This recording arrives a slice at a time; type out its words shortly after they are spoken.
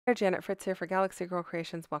Hi, Janet Fritz here for Galaxy Girl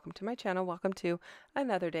Creations. Welcome to my channel. Welcome to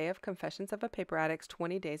another day of Confessions of a Paper Addict's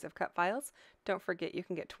 20 Days of Cut Files. Don't forget you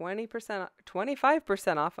can get 20%,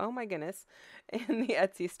 25% off, oh my goodness, in the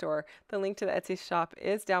Etsy store. The link to the Etsy shop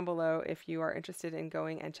is down below if you are interested in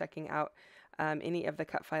going and checking out any of the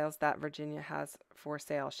cut files that Virginia has for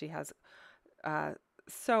sale. She has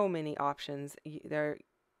so many options.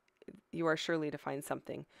 You are surely to find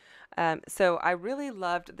something. So I really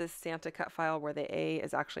loved this Santa cut file where the A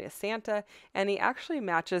is actually a Santa, and he actually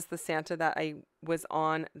matches the Santa that I was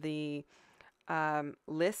on the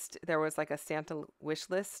list. There was like a Santa wish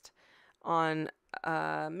list on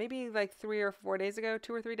maybe like 3 or 4 days ago,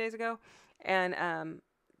 2 or 3 days ago, and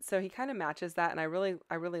so he kind of matches that, and I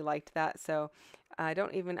really liked that. So I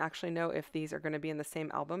don't even actually know if these are going to be in the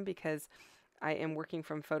same album because I am working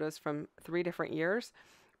from photos from 3 different years,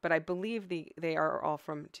 but I believe they are all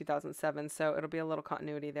from 2007, so it'll be a little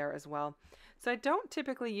continuity there as well. So I don't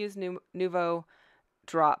typically use Nuvo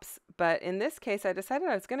drops, but in this case I decided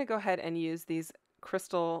I was going to go ahead and use these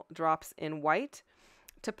crystal drops in white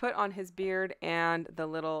to put on his beard and the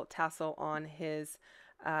little tassel on his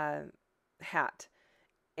hat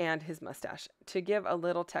and his mustache to give a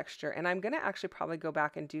little texture. And I'm going to actually probably go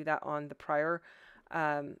back and do that on the prior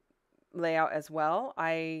layout as well.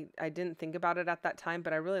 I didn't think about it at that time,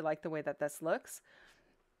 but I really like the way that this looks.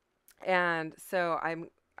 And so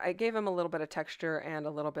I gave him a little bit of texture and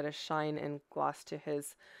a little bit of shine and gloss to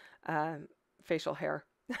his facial hair.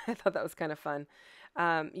 I thought that was kind of fun.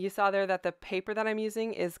 You saw there that the paper that I'm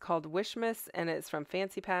using is called Wishmas, and it's from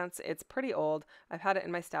Fancy Pants. It's pretty old. I've had it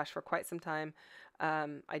in my stash for quite some time.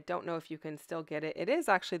 I don't know if you can still get it. It is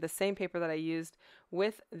actually the same paper that I used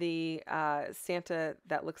with the Santa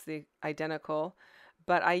that looks identical,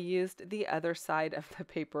 but I used the other side of the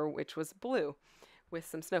paper, which was blue with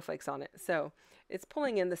some snowflakes on it. So it's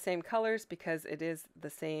pulling in the same colors because it is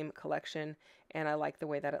the same collection, and I like the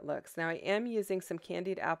way that it looks. Now I am using some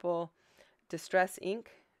Candied Apple Distress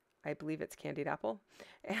ink. I believe it's Candied Apple.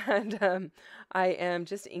 And I am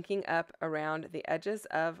just inking up around the edges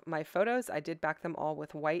of my photos. I did back them all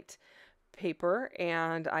with white paper,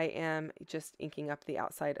 and I am just inking up the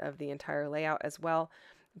outside of the entire layout as well,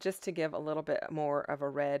 just to give a little bit more of a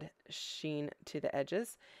red sheen to the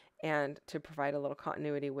edges and to provide a little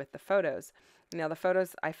continuity with the photos. Now the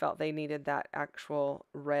photos, I felt they needed that actual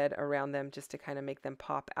red around them just to kind of make them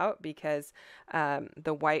pop out because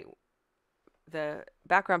the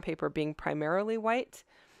background paper being primarily white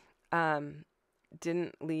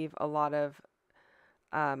didn't leave a lot of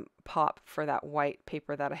pop for that white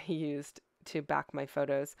paper that I used to back my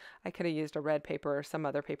photos. I could have used a red paper or some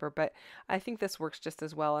other paper, but I think this works just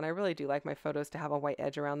as well, and I really do like my photos to have a white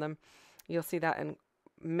edge around them. You'll see that in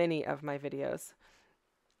many of my videos,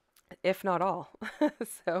 if not all.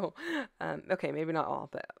 So, okay, maybe not all,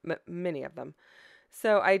 but many of them.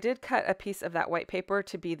 So I did cut a piece of that white paper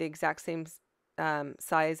to be the exact same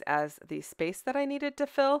size as the space that I needed to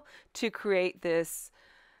fill to create this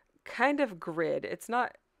kind of grid. It's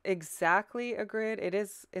not exactly a grid.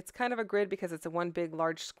 It's kind of a grid because it's a one big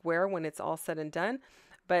large square when it's all said and done,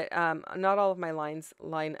 but not all of my lines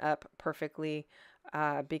line up perfectly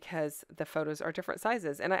because the photos are different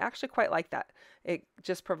sizes, and I actually quite like that. It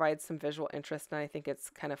just provides some visual interest, and I think it's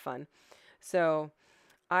kind of fun. So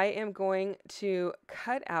I am going to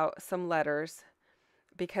cut out some letters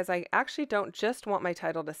because I actually don't just want my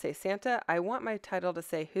title to say Santa. I want my title to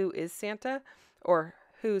say Who is Santa or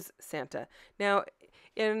Who's Santa. Now,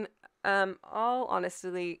 in all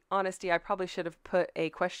honesty, I probably should have put a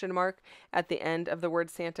question mark at the end of the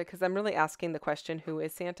word Santa because I'm really asking the question, Who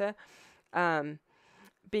is Santa?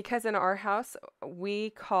 Because in our house,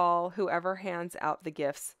 we call whoever hands out the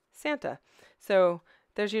gifts Santa. So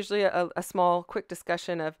there's usually a small, quick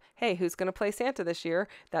discussion of, hey, who's going to play Santa this year?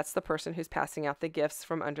 That's the person who's passing out the gifts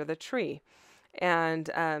from under the tree. And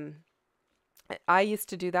I used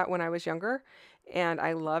to do that when I was younger, and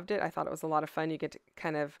I loved it. I thought it was a lot of fun. You get to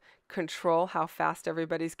kind of control how fast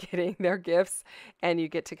everybody's getting their gifts, and you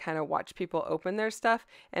get to kind of watch people open their stuff.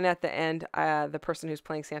 And at the end, the person who's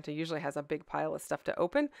playing Santa usually has a big pile of stuff to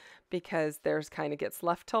open because theirs kind of gets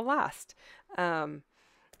left till last.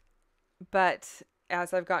 But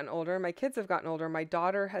as I've gotten older, my kids have gotten older, my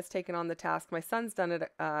daughter has taken on the task. My son's done it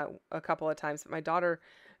a couple of times, but my daughter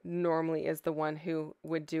normally is the one who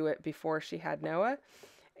would do it before she had Noah.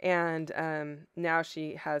 And now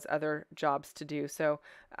she has other jobs to do. So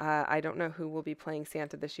I don't know who will be playing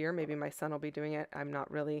Santa this year. Maybe my son will be doing it. I'm not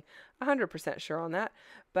really 100% sure on that.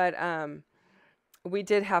 But we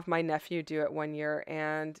did have my nephew do it one year,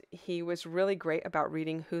 and he was really great about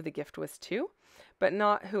reading who the gift was to, but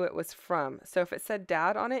not who it was from. So if it said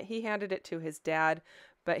dad on it, he handed it to his dad,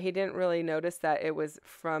 but he didn't really notice that it was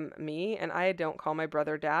from me, and I don't call my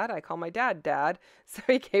brother Dad. I call my dad Dad, so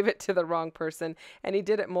he gave it to the wrong person, and he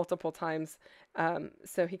did it multiple times,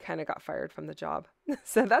 so he kind of got fired from the job.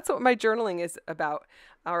 So that's what my journaling is about,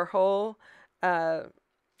 our whole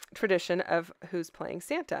tradition of who's playing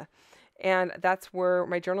Santa. And that's where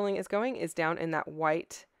my journaling is going, is down in that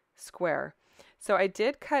white square. So I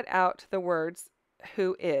did cut out the words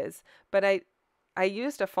who is, but I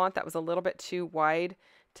used a font that was a little bit too wide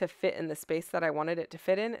to fit in the space that I wanted it to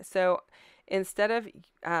fit in. So instead of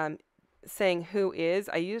saying who is,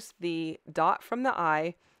 I used the dot from the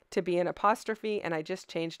I to be an apostrophe, and I just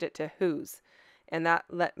changed it to whose. And that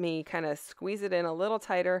let me kind of squeeze it in a little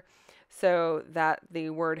tighter so that the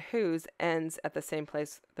word whose ends at the same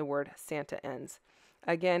place the word Santa ends.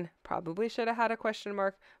 Again, probably should have had a question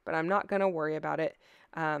mark, but I'm not going to worry about it.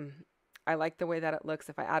 I like the way that it looks.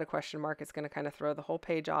 If I add a question mark, it's going to kind of throw the whole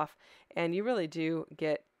page off, and you really do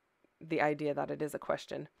get the idea that it is a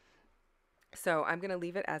question. So I'm going to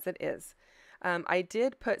leave it as it is. I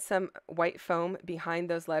did put some white foam behind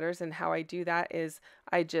those letters, and how I do that is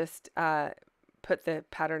I just put the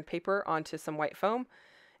patterned paper onto some white foam,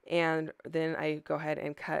 and then I go ahead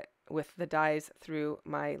and cut with the dies through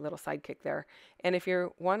my little sidekick there. And if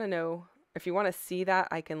you want to see that,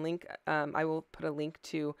 I can link, I will put a link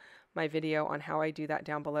to my video on how I do that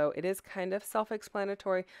down below. It is kind of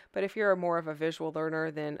self-explanatory, but if you're more of a visual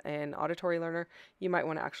learner than an auditory learner, you might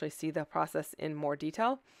want to actually see the process in more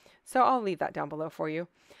detail. So I'll leave that down below for you.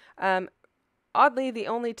 Oddly, the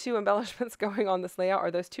only two embellishments going on this layout are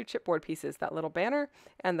those two chipboard pieces, that little banner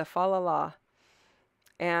and the fa la la.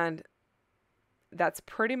 And that's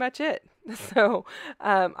pretty much it. So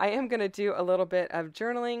I am going to do a little bit of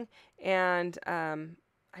journaling, and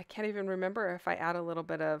I can't even remember if I add a little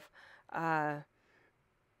bit of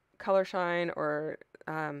color shine or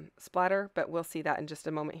splatter, but we'll see that in just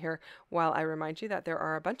a moment here, while I remind you that there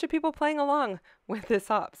are a bunch of people playing along with this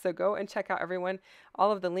hop. So go and check out everyone.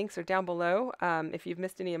 All of the links are down below. If you've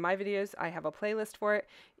missed any of my videos, I have a playlist for it.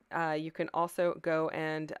 You can also go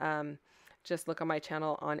and just look on my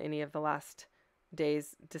channel on any of the last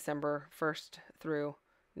days, December 1st through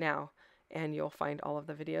now, and you'll find all of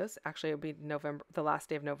the videos. Actually, it'll be November, the last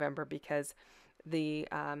day of November, because the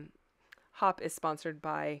hop is sponsored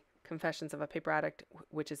by Confessions of a Paper Addict,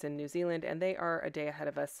 which is in New Zealand, and they are a day ahead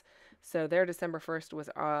of us. So their December 1st was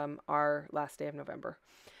our last day of November.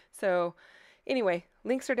 So anyway,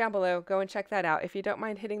 links are down below. Go and check that out. If you don't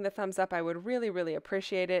mind hitting the thumbs up, I would really, really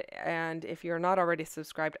appreciate it. And if you're not already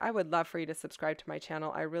subscribed, I would love for you to subscribe to my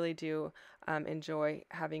channel. I really do enjoy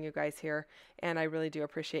having you guys here, and I really do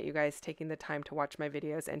appreciate you guys taking the time to watch my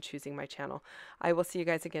videos and choosing my channel. I will see you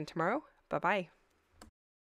guys again tomorrow. Bye-bye.